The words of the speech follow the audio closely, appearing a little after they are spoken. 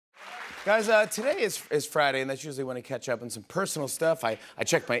Guys, today is Friday, and that's usually when I catch up on some personal stuff. I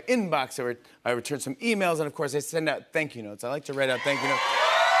check my inbox, I return some emails, and of course, I send out thank you notes. I like to write out thank you notes.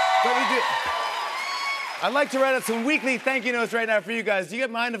 I'd like to write out some weekly thank you notes right now for you guys. Do you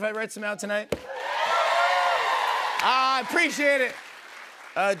mind if I write some out tonight? I appreciate it.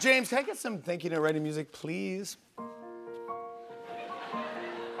 James, can I get some thank you note writing music, please?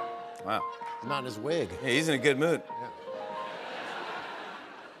 Wow. Not in his wig. Yeah, he's in a good mood. Yeah.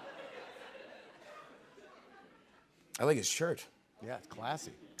 I like his shirt. Yeah, it's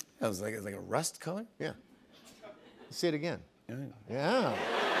classy. That was like, it's like a rust color? Yeah. See it again. Yeah. Yeah.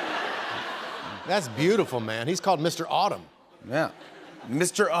 That's beautiful, man. He's called Mr. Autumn. Yeah.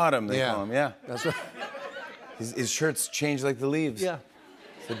 Mr. Autumn, they call him, yeah. That's right. His shirts change like the leaves. Yeah.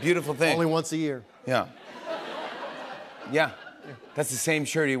 It's a beautiful thing. Only once a year. Yeah. Yeah. That's the same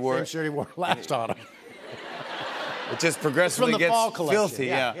shirt he wore. Same shirt he wore last autumn. It just progressively gets filthy,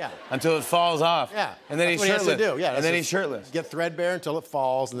 yeah. until it falls off. Yeah. And then that's he's shirtless. What he has to do. Yeah, and then he's shirtless. Get threadbare until it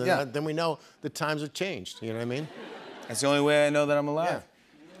falls, and then we know the times have changed. You know what I mean? That's the only way I know that I'm alive.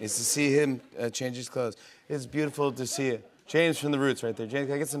 Yeah. Is to see him change his clothes. It's beautiful to see it. James from the Roots right there. James,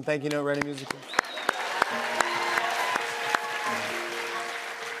 can I get some thank you note writing music?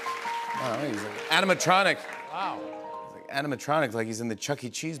 Oh, he's like animatronic. Wow. He's like animatronic, like he's in the Chuck E.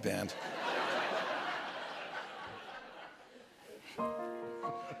 Cheese band.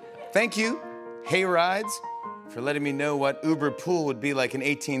 Thank you, hayrides, for letting me know what Uber pool would be like in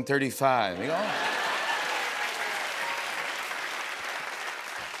 1835. You go,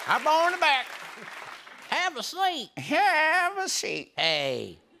 Hop on the back. Have a seat. have a seat.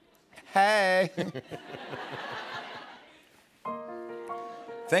 Hey. Hey.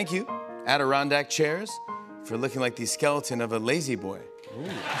 Thank you, Adirondack chairs, for looking like the skeleton of a lazy boy. Ooh.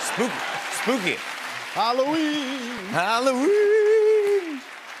 Spooky. Spooky. Halloween. Halloween.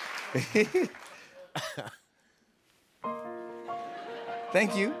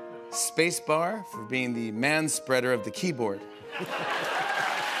 Thank you, Spacebar, for being the man-spreader of the keyboard.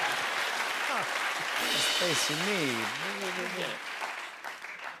 Space you need.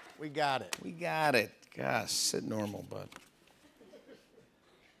 We got it. We got it. Gosh, sit normal, bud.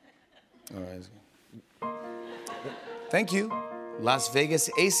 All right. Thank you, Las Vegas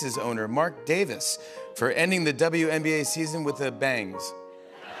Aces owner Mark Davis, for ending the WNBA season with the bangs.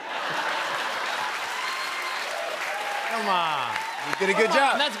 Come on. He did a good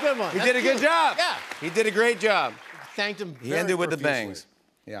job. That's a good one. He did a good job. Yeah. He did a great job. Thanked him He ended with the profusely. bangs.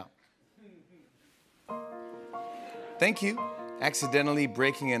 Yeah. Thank you, accidentally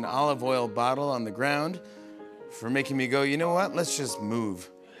breaking an olive oil bottle on the ground, for making me go, you know what? Let's just move.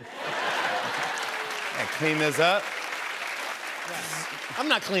 Yeah, clean this up. I'm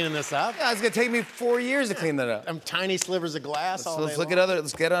not cleaning this up. Yeah, it's gonna take me 4 years to clean that up. I'm tiny slivers of glass all Let's day look long. at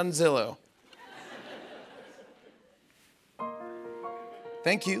let's get on Zillow.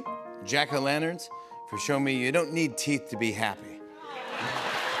 Thank you, jack-o'-lanterns, for showing me you don't need teeth to be happy.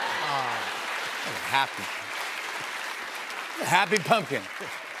 Happy. Happy pumpkin.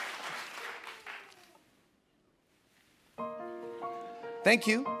 Thank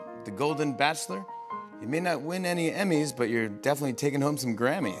you, the Golden Bachelor. You may not win any Emmys, but you're definitely taking home some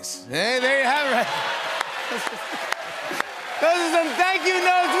Grammys. Hey, there you have it. Right? Those are some thank you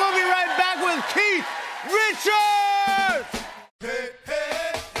notes. We'll be right back with Keith Richards.